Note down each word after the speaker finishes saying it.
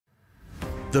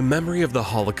The memory of the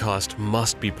Holocaust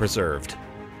must be preserved.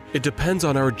 It depends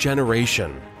on our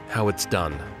generation how it's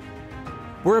done.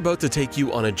 We're about to take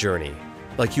you on a journey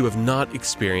like you have not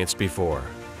experienced before.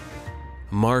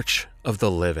 March of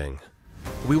the Living.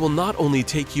 We will not only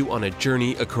take you on a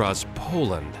journey across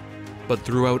Poland, but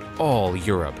throughout all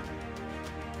Europe.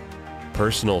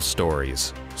 Personal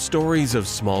stories, stories of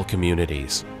small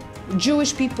communities.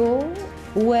 Jewish people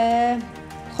were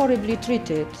horribly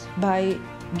treated by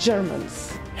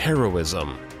Germans.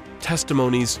 Heroism,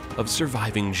 testimonies of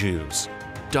surviving Jews,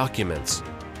 documents,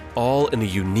 all in a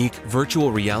unique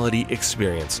virtual reality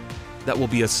experience that will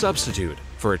be a substitute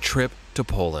for a trip to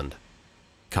Poland.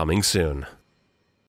 Coming soon.